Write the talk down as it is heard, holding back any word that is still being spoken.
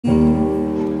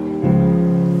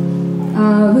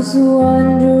I was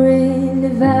wondering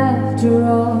if after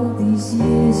all these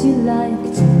years you'd like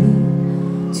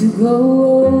me to go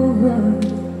over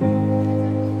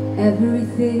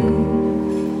everything.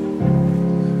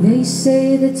 They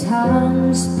say the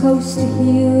time's supposed to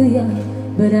heal ya,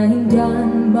 but I ain't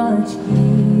done much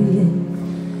healing.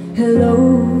 Hello,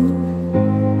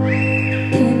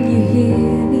 can you hear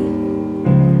me?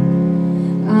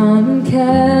 I'm in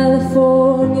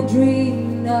California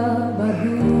dreaming about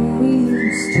who we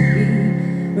used to be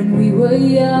when we were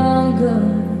younger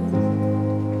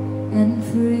and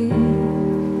free.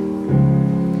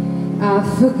 I've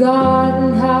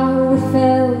forgotten how it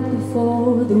felt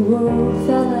before the world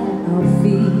fell at our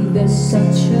feet. There's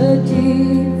such a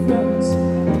difference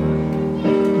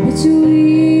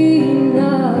between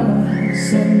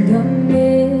us and a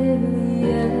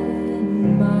million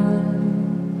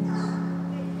miles.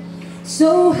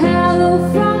 So hello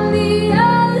from the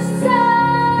other side.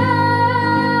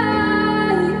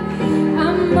 I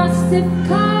must have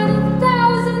caught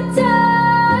 1,000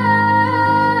 times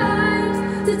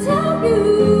to tell you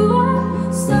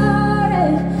I'm sorry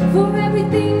for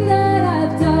everything that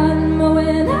I've done. But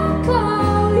when I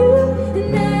call you, it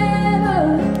never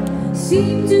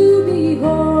seemed to be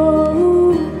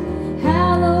home.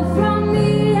 Hello from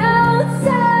the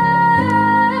outside.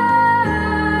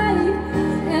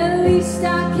 At least I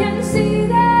can see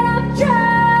that I've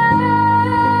tried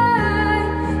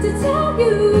to tell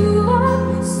you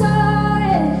I'm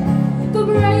sorry for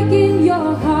breaking your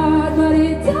heart, but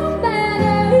it don't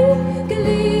matter.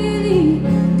 Clearly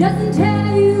doesn't tear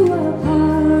you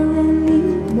apart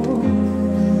anymore.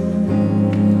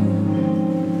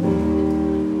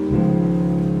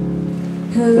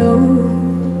 Hello,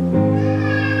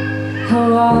 how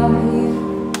are you?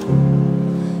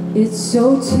 It's so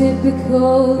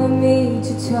typical of me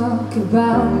to talk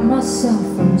about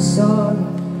myself. I'm sorry.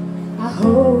 I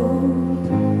hope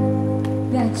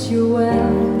that you're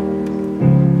well.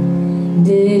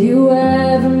 Did you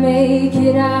ever make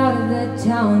it out of that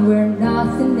town where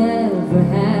nothing ever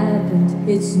happened?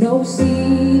 It's no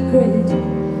secret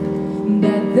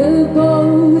that the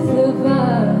both of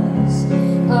us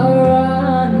are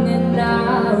running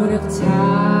out of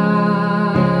time.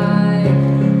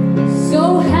 So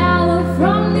hello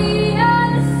from the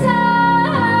other side.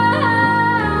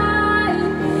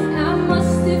 I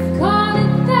must have called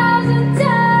 1,000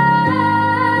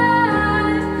 times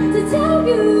to tell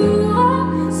you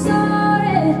I'm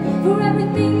sorry for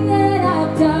everything that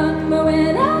I've done. But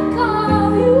when I call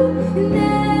you, it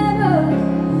never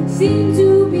seems to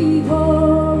be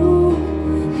home.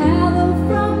 Hello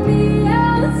from the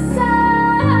outside.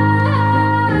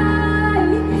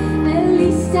 At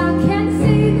least I can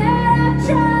say that I've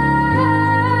tried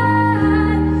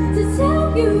to tell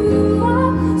you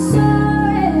I'm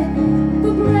sorry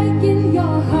for breaking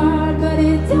your heart, but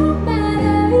it don't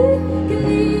matter.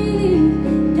 Clearly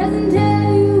doesn't tear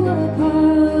you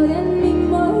apart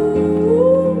anymore.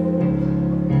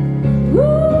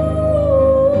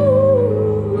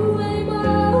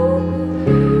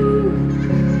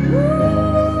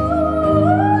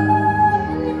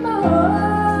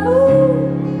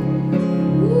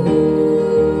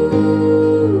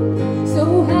 So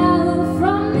hello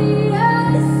from the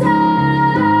other side.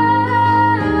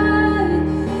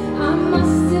 I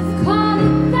must have called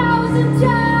 1,000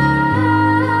 times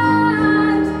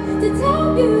to tell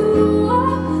you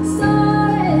I'm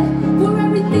sorry for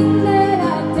everything that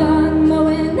I've done. But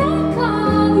when I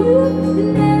call you, it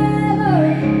never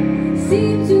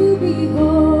seems to be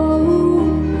home.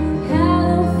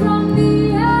 Hello from the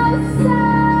outside.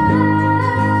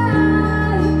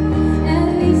 At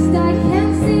least I can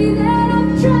see that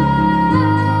I've tried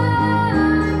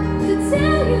to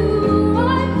tell you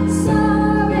I'm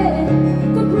sorry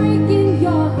for breaking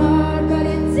your heart, but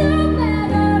it don't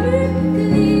matter.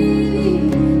 Clearly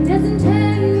doesn't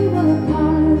tear you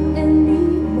apart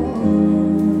anymore.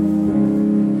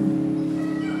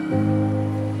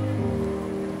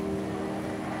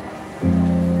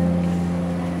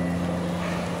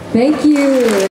 Thank you.